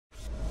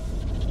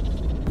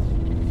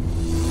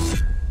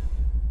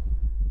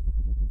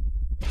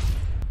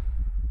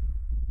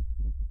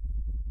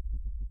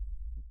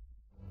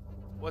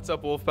What's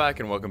up,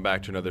 Wolfpack, and welcome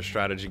back to another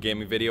strategy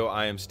gaming video.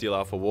 I am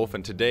𝐒𝐓𝐄𝐊,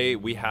 and today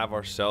we have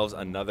ourselves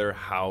another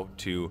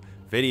how-to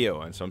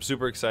video, and so I'm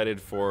super excited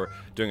for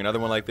doing another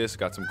one like this.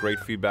 Got some great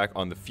feedback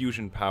on the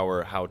fusion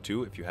power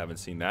how-to. If you haven't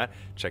seen that,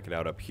 check it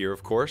out up here,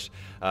 of course.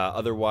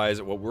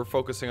 Otherwise, what we're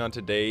focusing on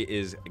today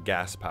is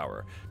gas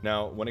power.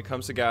 Now, when it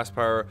comes to gas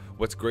power,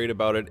 what's great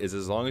about it is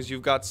as long as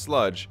you've got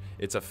sludge,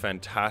 it's a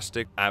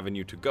fantastic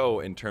avenue to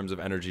go in terms of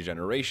energy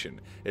generation.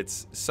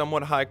 It's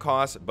somewhat high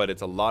cost, but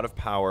it's a lot of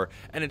power,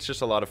 and it's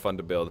just a lot of fun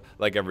to build,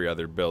 like every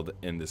other build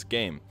in this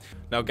game.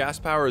 Now, gas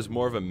power is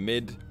more of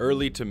a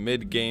early to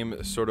mid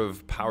game sort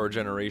of power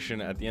generation.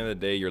 At the end of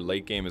the day, your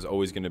late game is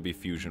always going to be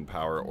fusion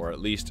power, or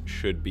at least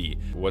should be.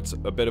 What's a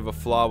bit of a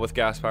flaw with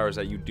gas power is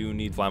that you do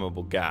need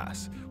flammable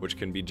gas, which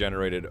can be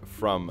generated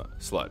from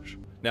sludge.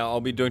 Now,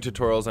 I'll be doing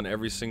tutorials on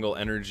every single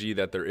energy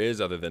that there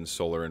is other than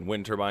solar and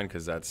wind turbine,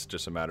 because that's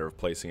just a matter of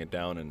placing it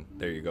down, and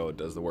there you go, it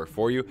does the work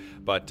for you.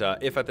 But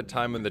if at the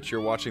time that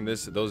you're watching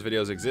this, those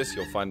videos exist,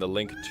 you'll find the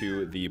link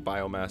to the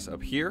biomass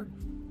up here.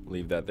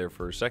 Leave that there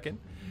for a second.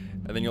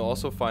 And then you'll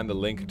also find the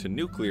link to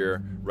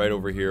nuclear right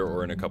over here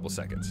or in a couple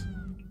seconds.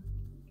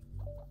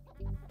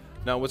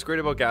 Now, what's great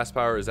about gas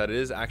power is that it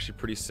is actually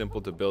pretty simple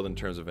to build in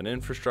terms of an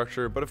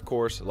infrastructure, but of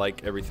course,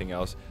 like everything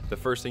else, the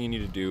first thing you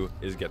need to do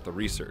is get the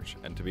research.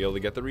 And to be able to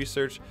get the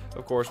research,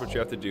 of course, what you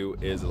have to do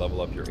is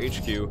level up your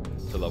HQ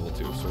to level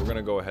 2. So we're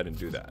gonna go ahead and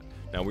do that.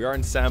 Now, we are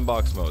in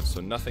sandbox mode,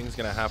 so nothing's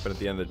gonna happen at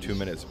the end of the 2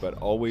 minutes, but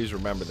always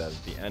remember that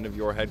at the end of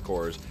your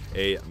headquarters,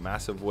 a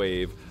massive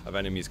wave of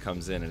enemies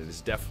comes in, and it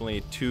is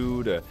definitely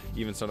 2 to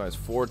even sometimes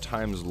 4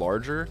 times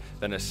larger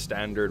than a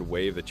standard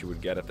wave that you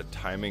would get at the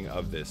timing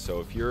of this. So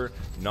if you're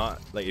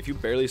not, if you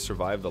barely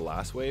survive the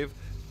last wave,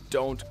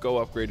 don't go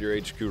upgrade your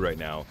HQ right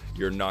now.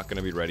 You're not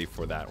gonna be ready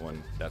for that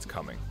one that's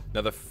coming. Now,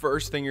 the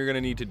first thing you're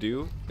gonna need to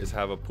do is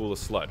have a pool of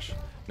sludge.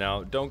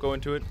 Now, don't go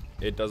into it,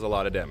 it does a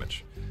lot of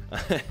damage.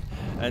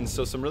 And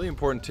so some really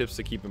important tips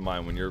to keep in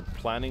mind when you're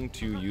planning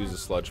to use a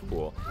sludge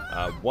pool.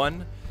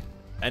 One,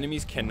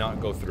 enemies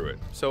cannot go through it.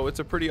 So it's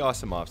a pretty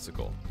awesome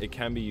obstacle. It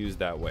can be used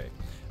that way.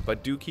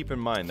 But do keep in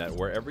mind that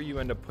wherever you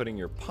end up putting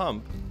your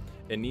pump,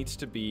 it needs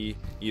to be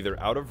either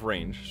out of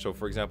range. So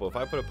for example, if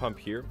I put a pump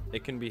here,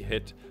 it can be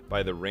hit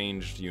by the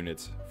ranged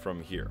units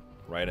from here,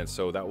 right? And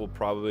so that will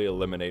probably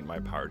eliminate my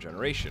power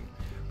generation.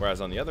 Whereas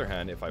on the other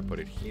hand, if I put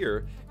it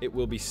here, it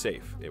will be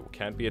safe. It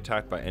can't be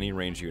attacked by any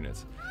ranged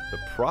units. The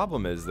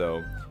problem is,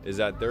 though, is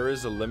that there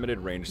is a limited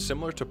range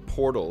similar to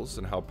portals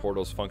and how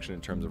portals function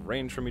in terms of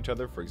range from each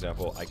other. For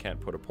example, I can't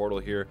put a portal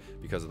here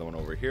because of the one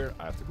over here.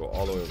 I have to go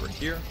all the way over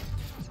here.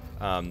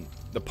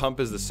 The pump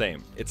is the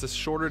same. It's a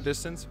shorter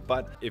distance,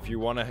 but if you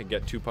want to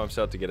get 2 pumps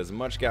out to get as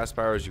much gas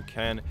power as you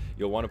can,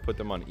 you'll want to put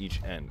them on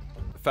each end.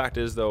 The fact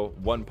is, though,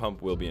 1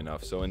 pump will be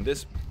enough. So in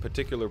this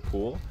particular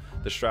pool,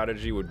 the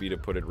strategy would be to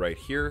put it right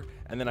here,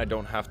 and then I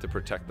don't have to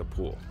protect the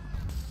pool.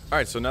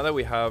 Alright, so now that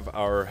we have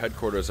our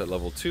headquarters at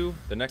level 2,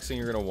 the next thing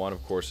you're going to want,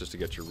 of course, is to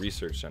get your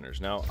research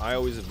centers. Now, I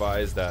always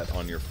advise that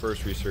on your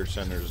first research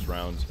centers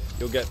rounds,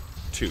 you'll get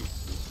 2.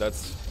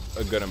 That's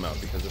a good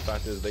amount, because the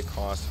fact is they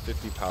cost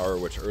 50 power,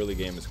 which early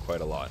game is quite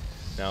a lot.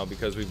 Now,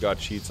 because we've got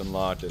cheats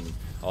unlocked and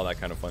all that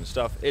kind of fun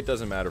stuff, it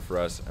doesn't matter for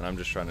us, and I'm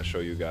just trying to show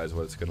you guys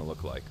what it's going to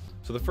look like.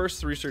 So the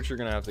first research you're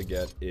going to have to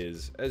get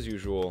is, as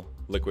usual,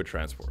 liquid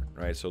transport,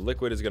 right? So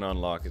liquid is going to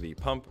unlock the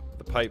pump,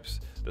 the pipes,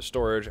 the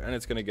storage, and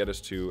it's going to get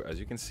us to, as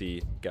you can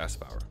see, gas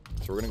power.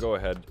 So we're going to go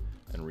ahead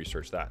and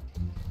research that.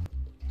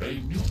 A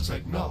new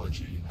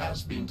technology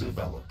has been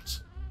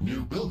developed.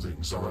 New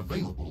buildings are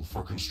available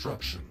for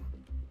construction.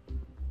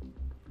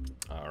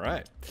 All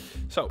right,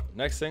 so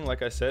next thing,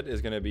 like I said,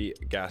 is going to be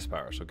gas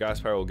power. So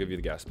gas power will give you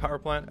the gas power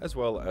plant as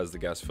well as the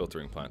gas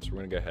filtering plant. So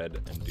we're going to go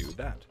ahead and do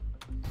that.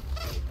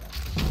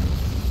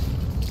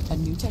 A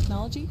new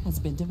technology has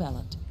been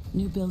developed.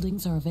 New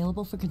buildings are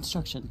available for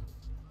construction.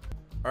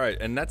 All right,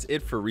 and that's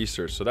it for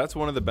research. So that's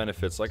one of the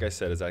benefits, like I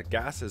said, is that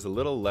gas is a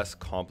little less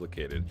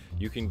complicated.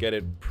 You can get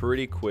it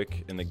pretty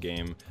quick in the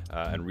game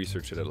and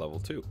research it at level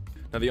 2.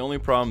 Now, the only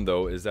problem,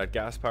 though, is that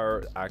gas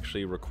power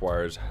actually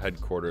requires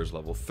headquarters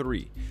level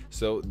 3.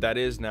 So that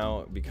is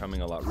now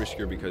becoming a lot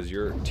riskier because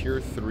your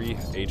tier 3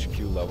 HQ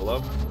level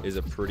up is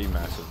a pretty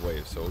massive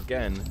wave. So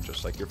again,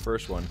 just like your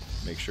first one,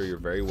 make sure you're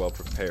very well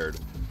prepared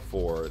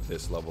for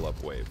this level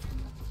up wave.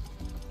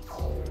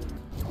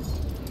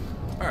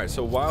 Alright,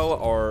 so while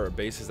our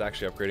base is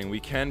actually upgrading, we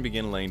can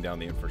begin laying down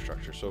the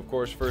infrastructure. So of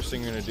course, first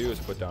thing you're going to do is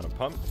put down a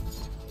pump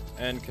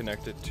and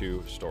connect it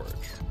to storage.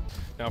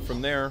 Now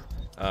from there,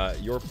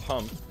 your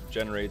pump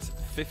generates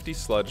 50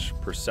 sludge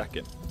per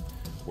second,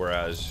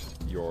 whereas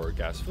your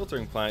gas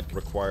filtering plant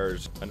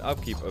requires an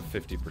upkeep of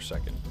 50 per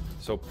second.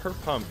 So per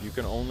pump, you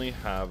can only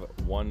have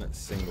 1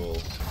 single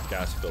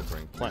gas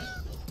filtering plant.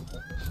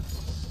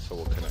 So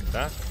we'll connect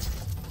that.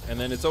 And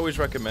then it's always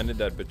recommended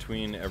that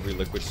between every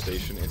liquid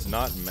station, it's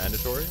not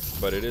mandatory,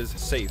 but it is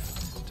safe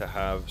to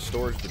have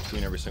storage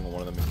between every single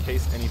one of them in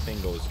case anything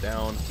goes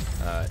down.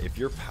 If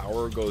your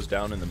power goes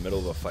down in the middle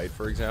of a fight,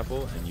 for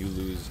example, and you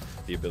lose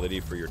the ability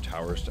for your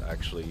towers to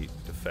actually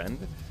defend,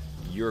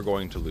 you're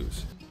going to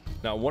lose.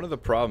 Now, one of the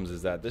problems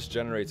is that this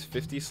generates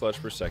 50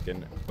 sludge per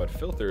second, but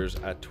filters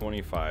at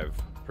 25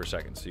 per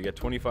second. So you get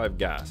 25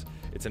 gas.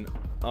 It's an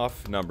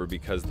off number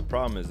because the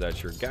problem is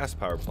that your gas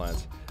power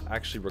plants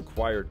actually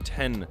require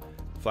 10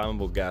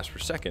 flammable gas per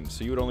second.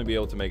 So you would only be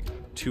able to make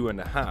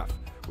 2.5,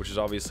 which is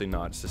obviously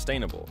not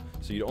sustainable.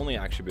 So you'd only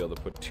actually be able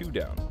to put 2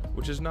 down,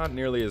 which is not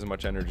nearly as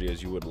much energy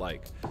as you would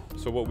like.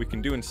 So what we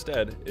can do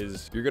instead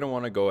is you're going to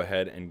want to go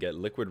ahead and get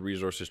liquid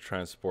resources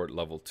transport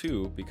level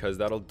 2, because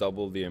that'll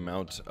double the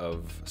amount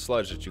of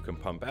sludge that you can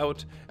pump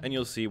out, and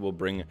you'll see we'll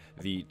bring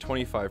the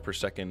 25 per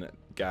second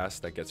gas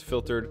that gets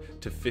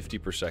filtered to 50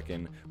 per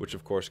second, which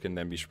of course can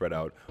then be spread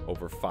out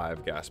over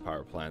 5 gas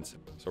power plants.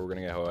 So we're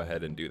going to go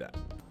ahead and do that.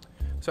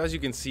 So as you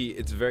can see,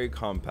 it's very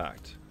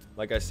compact.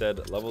 Like I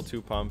said, level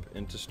 2 pump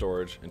into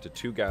storage, into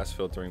 2 gas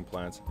filtering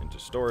plants, into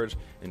storage,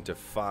 into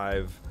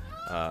 5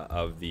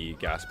 of the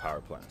gas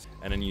power plants.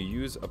 And then you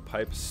use a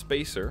pipe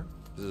spacer.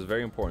 This is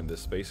very important,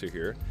 this spacer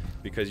here,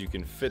 because you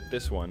can fit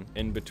this one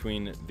in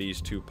between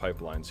these 2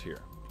 pipelines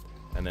here.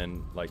 And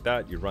then like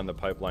that, you run the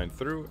pipeline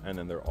through, and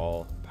then they're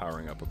all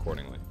powering up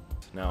accordingly.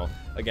 Now,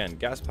 again,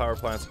 gas power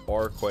plants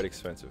are quite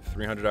expensive,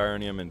 300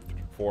 ironium and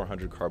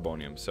 400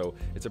 carbonium. So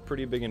it's a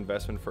pretty big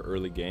investment for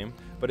early game,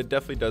 but it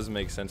definitely does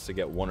make sense to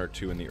get 1 or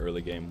 2 in the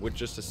early game with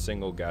just a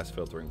single gas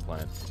filtering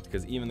plant,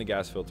 because even the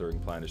gas filtering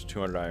plant is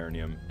 200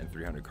 ironium and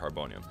 300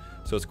 carbonium.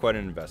 So it's quite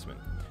an investment.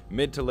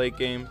 Mid to late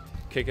game,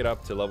 kick it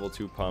up to level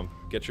 2 pump,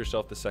 get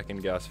yourself the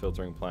second gas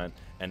filtering plant,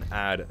 and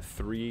add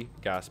 3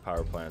 gas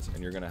power plants,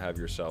 and you're gonna have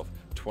yourself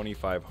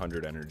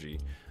 2500 energy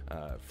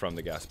from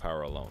the gas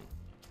power alone.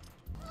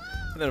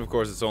 And then of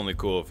course it's only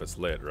cool if it's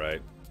lit,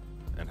 right?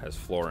 And has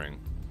flooring.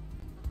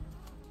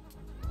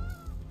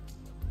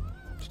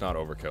 It's not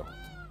overkill.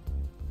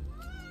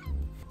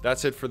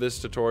 That's it for this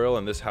tutorial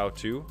and this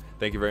how-to.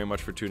 Thank you very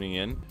much for tuning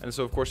in. And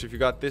so of course, if you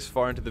got this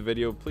far into the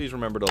video, please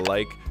remember to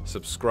like,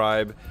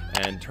 subscribe,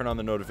 and turn on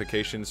the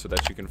notifications so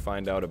that you can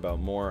find out about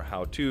more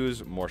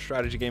how-tos, more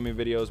strategy gaming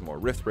videos, more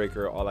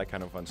Riftbreaker, all that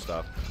kind of fun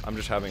stuff. I'm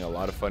just having a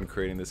lot of fun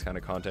creating this kind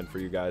of content for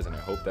you guys, and I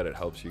hope that it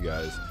helps you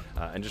guys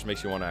and just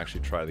makes you want to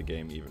actually try the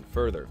game even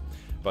further.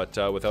 But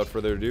without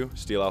further ado,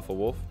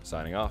 𝐶𝐓𝐿𝐴LPHA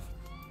signing off.